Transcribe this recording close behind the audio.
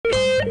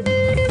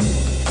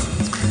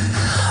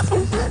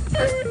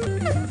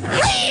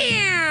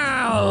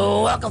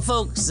Welcome,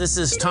 folks. This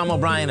is Tom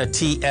O'Brien of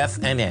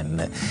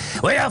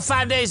TFNN. We go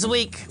 5 days a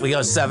week. We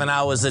go 7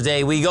 hours a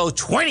day. We go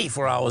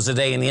 24 hours a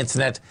day on the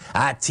internet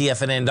at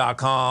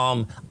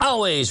TFNN.com.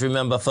 Always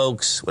remember,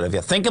 folks, whatever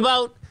you think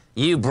about,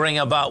 you bring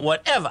about.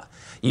 Whatever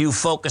you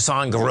focus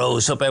on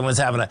grows. Hope everyone's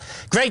having a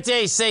great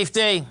day, safe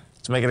day.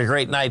 Let's make it a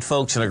great night,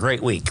 folks, and a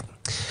great week.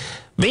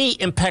 Be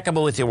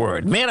impeccable with your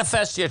word.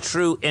 Manifest your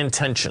true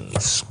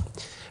intentions.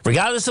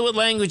 Regardless of what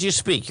language you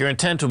speak, your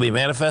intent will be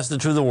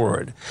manifested through the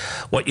word.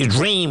 What you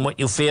dream, what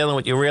you feel, and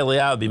what you really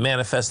are will be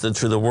manifested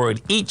through the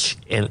word each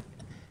and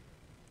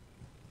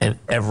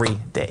every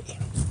day.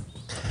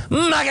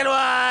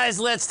 Market-wise,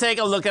 let's take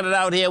a look at it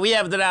out here. We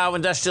have the Dow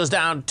Industrials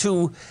down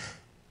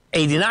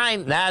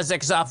 289.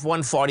 Nasdaq's off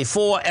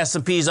 144.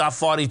 S&P's off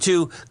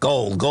 42.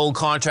 Gold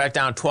contract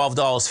down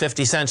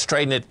 $12.50,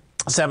 trading at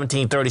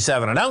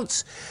 $17.37 an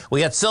ounce.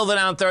 We got silver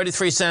down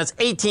 33 cents,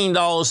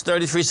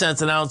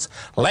 $18.33 an ounce.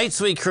 Light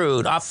sweet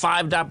crude off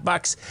 $5,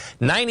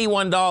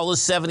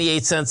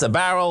 $91.78 a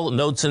barrel.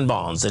 Notes and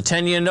bonds. The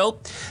 10-year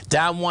note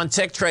down 1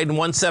 tick, trading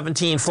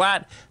 117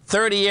 flat.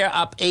 30-year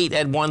up 8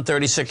 at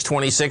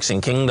 136.26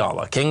 in King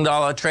Dollar. King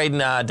Dollar trading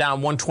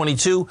down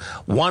 122,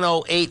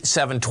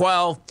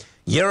 108.712.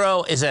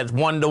 Euro is at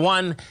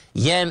 1-to-1.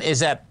 Yen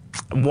is at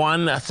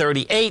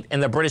 138,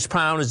 and the British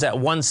pound is at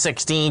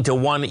 116 to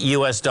 $1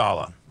 US.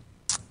 Our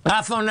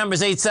phone number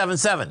is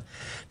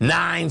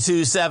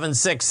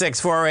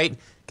 877-927-6648.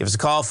 Give us a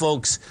call,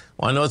 folks.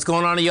 Want to know what's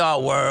going on in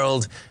your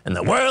world? In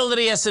the world of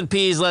the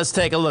S&Ps, let's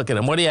take a look at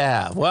them. What do you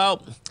have?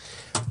 Well,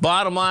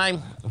 bottom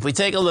line, if we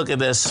take a look at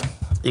this,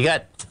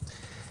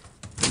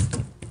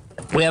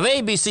 we have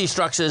ABC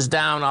structures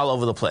down all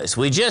over the place.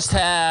 We just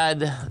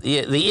had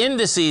the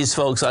indices,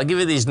 folks. I'll give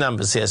you these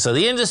numbers here. So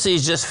the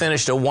indices just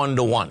finished a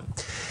 1-to-1.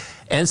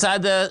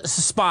 Inside the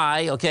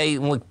SPY, okay,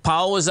 when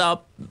Powell was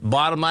up,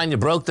 bottom line, you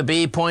broke the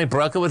B point,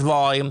 broke it with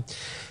volume.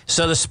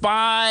 So the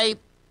SPY,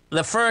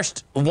 the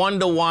first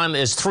 1-to-1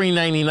 is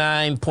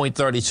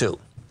 399.32.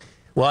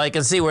 Well, you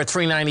can see we're at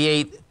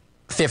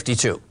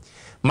 398.52.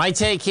 My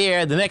take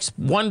here, the next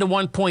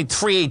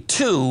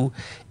 1-to-1.382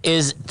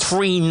 is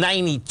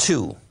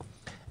 392.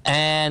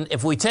 And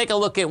if we take a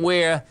look at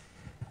where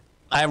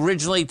I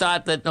originally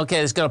thought that,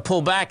 okay, it's going to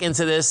pull back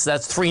into this,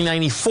 that's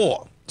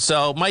 394.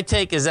 So my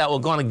take is that we're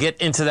going to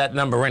get into that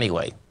number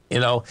anyway, you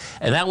know,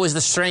 and that was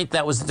the strength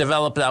that was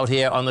developed out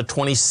here on the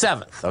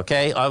 27th,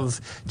 okay,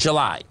 of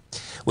July.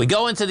 We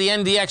go into the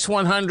NDX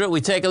 100. We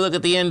take a look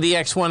at the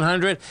NDX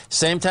 100.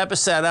 Same type of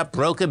setup,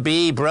 broke a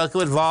B, broke it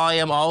with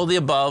volume, all of the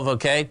above,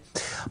 okay.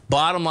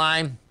 Bottom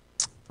line,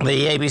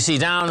 the ABC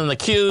down in the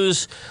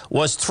Qs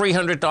was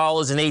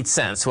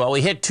 $300.08. Well, we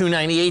hit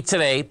 $298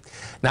 today.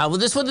 Now,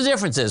 this is what the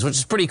difference is, which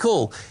is pretty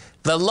cool.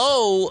 The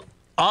low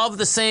of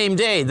the same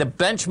day, the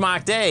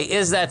benchmark day,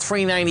 is that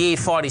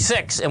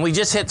 $398.46, and we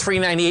just hit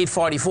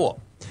 $398.44.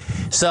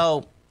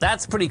 So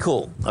that's pretty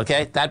cool,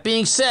 okay? That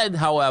being said,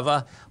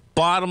 however,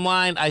 bottom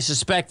line, I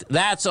suspect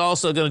that's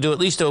also going to do at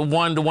least a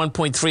 1 to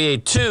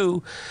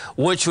 1.382,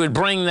 which would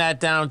bring that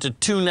down to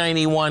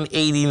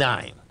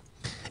 $291.89.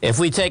 If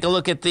we take a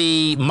look at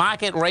the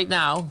market right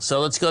now,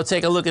 so let's go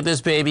take a look at this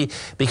baby,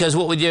 because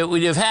what would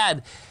you've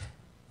had,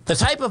 the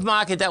type of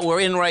market that we're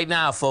in right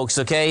now, folks,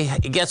 okay,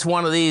 it gets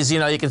one of these, you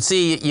know, you can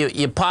see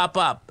you pop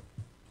up,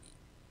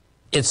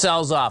 it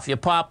sells off. You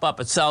pop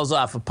up, it sells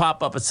off. You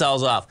pop up, it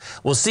sells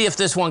off. We'll see if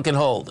this one can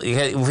hold.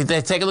 If we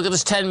take a look at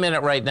this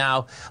 10-minute right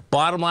now,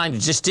 bottom line, you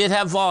just did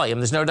have volume.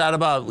 There's no doubt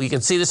about it. We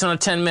can see this on a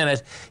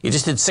 10-minute. You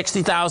just did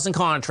 60,000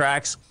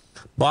 contracts.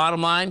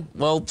 Bottom line,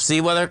 we'll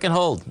see whether it can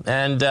hold.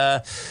 And,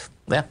 yeah,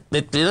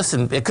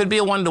 listen, it could be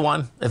a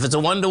 1-to-1. If it's a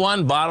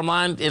 1-to-1, bottom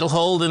line, it'll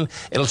hold and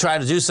it'll try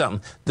to do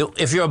something.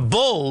 If you're a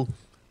bull,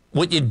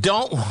 what you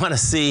don't want to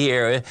see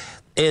here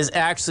is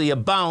actually a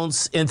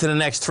bounce into the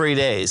next 3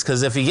 days.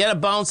 Because if you get a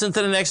bounce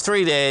into the next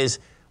 3 days,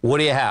 what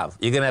do you have?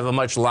 You're going to have a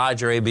much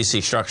larger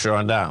ABC structure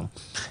on down.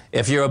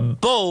 If you're a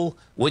bull,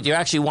 what you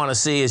actually want to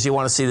see is you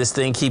want to see this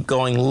thing keep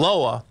going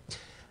lower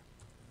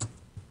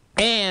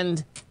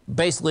and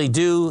basically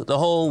do the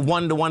whole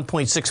 1 to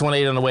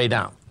 1.618 on the way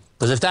down.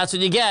 Because if that's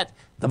what you get,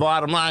 the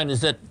bottom line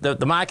is that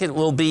the market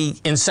will be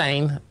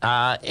insane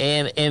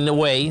in a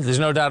way. There's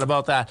no doubt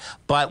about that.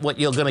 But what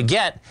you're going to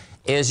get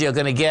is you're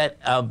going to get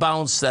a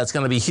bounce that's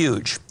going to be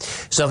huge.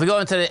 So if we go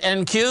into the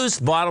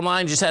NQs, bottom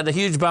line, just had a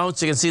huge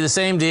bounce. You can see the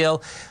same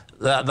deal.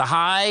 The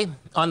high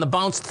on the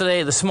bounce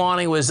today, this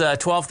morning, was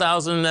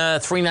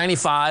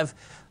 12,395.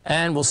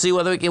 And we'll see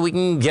whether we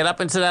can get up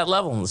into that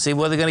level and see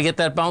whether they're going to get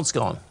that bounce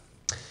going.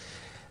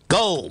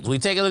 Gold. We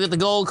take a look at the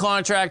gold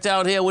contract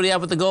out here. What do you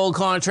have with the gold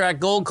contract?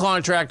 Gold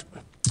contract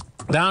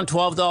down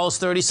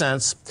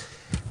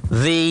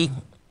 $12.30.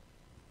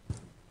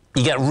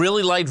 You get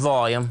really light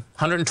volume,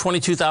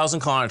 122,000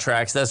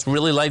 contracts. That's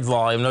really light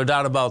volume, no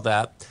doubt about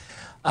that.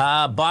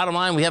 Bottom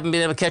line, we haven't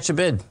been able to catch a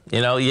bid.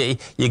 You know,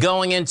 you're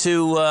going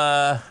into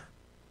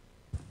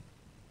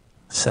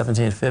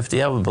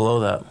 1750. I was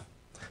below that.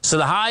 So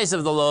the highs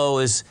of the low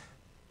is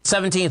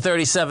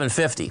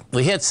 1737.50.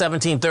 We hit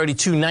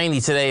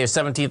 1732.90 today, or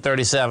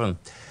 1737.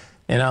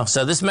 You know,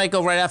 so this may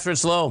go right after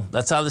it's low.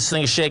 That's how this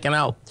thing is shaking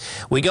out.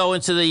 We go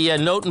into the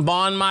note and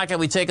bond market.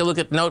 We take a look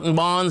at note and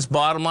bonds.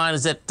 Bottom line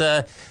is that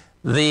the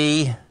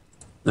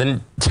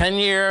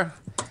 10-year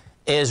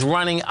is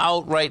running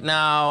out right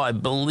now. I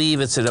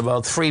believe it's at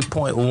about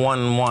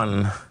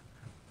 3.10.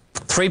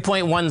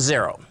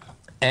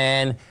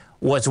 And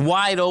what's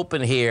wide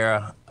open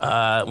here,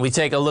 we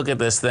take a look at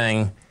this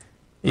thing.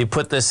 You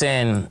put this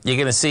in, you're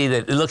going to see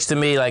that it looks to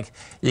me like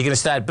you're going to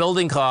start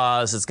building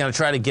cause. It's going to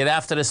try to get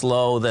after this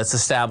low that's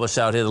established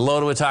out here. The low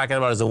that we're talking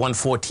about is a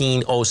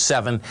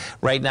 114.07.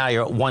 Right now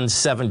you're at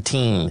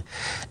 117.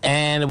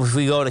 And if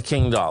we go to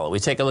King Dollar, we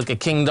take a look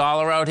at King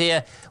Dollar out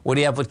here. What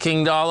do you have with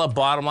King Dollar?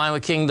 Bottom line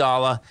with King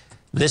Dollar,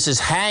 this is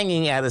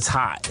hanging at its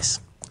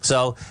highs.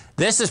 So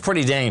this is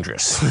pretty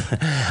dangerous.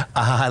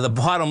 The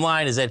bottom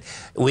line is that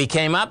we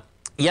came up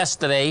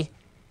yesterday.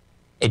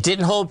 It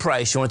didn't hold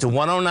price. You went to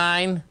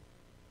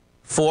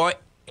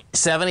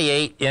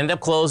 109.478. You end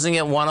up closing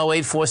at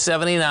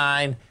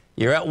 108.479.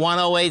 You're at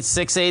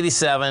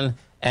 108.687.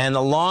 And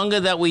the longer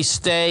that we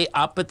stay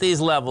up at these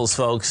levels,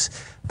 folks,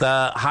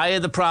 the higher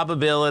the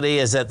probability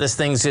is that this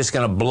thing's just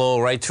going to blow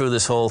right through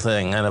this whole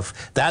thing. And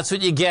if that's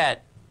what you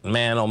get,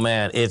 man, oh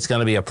man, it's going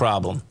to be a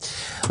problem.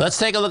 Let's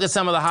take a look at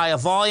some of the higher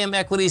volume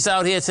equities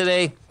out here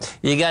today.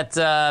 You got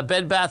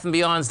Bed Bath &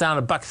 Beyond's down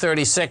a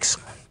 $1.36.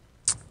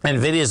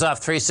 Nvidia's off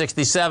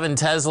 367.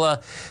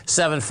 Tesla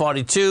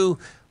 742.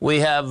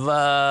 We have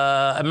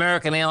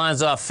American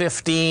Airlines off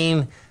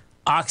 15.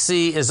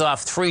 Oxy is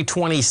off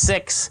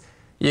 326.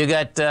 You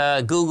got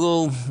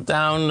Google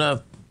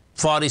down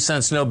 40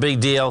 cents, no big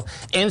deal.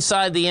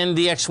 Inside the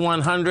NDX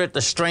 100,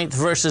 the strength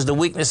versus the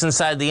weakness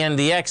inside the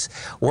NDX.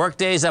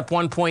 Workday's up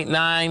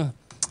 1.9.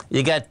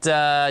 You got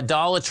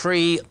Dollar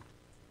Tree.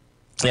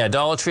 Yeah,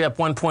 Dollar Tree up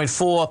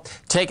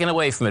 1.4, taken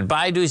away from it.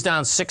 Baidu's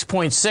down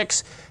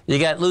 6.6. You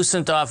got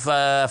Lucent off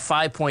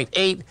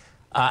 5.8.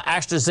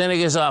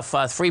 AstraZeneca's off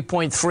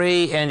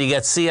 3.3, and you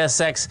got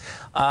CSX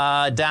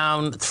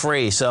down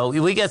 3. So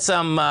we get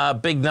some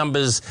big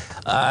numbers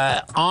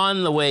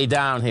on the way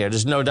down here.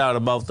 There's no doubt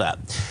about that.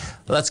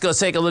 Let's go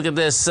take a look at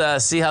this,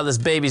 see how this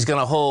baby's going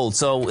to hold.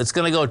 So it's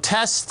going to go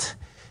test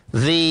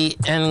the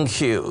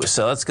NQ.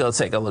 So let's go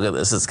take a look at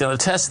this. It's going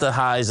to test the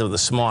highs of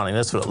this morning.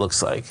 That's what it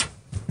looks like.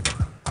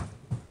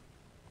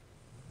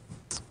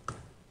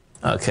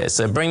 Okay,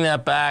 so bring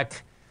that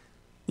back.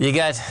 You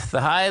got the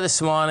high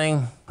this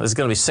morning. It's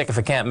going to be sick if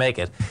I can't make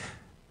it.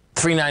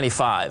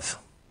 395.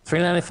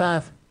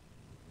 395?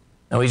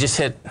 And we just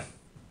hit,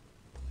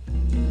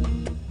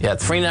 yeah,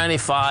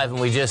 395,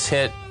 and we just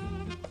hit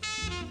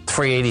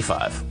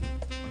 385.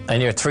 And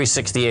you're at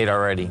 368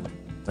 already.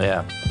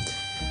 Yeah.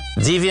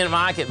 Deviant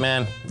market,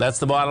 man. That's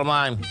the bottom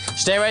line.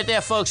 Stay right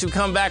there, folks. We'll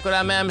come back with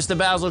our man, Mr.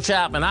 Basil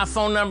Chapman. Our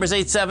phone number is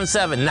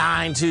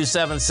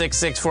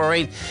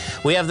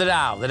 877-927-6648. We have the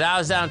Dow. The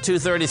Dow's down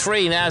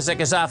 233. NASDAQ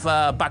is off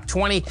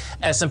 $120.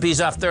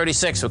 S&P's off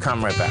 36. We'll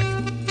come right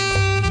back.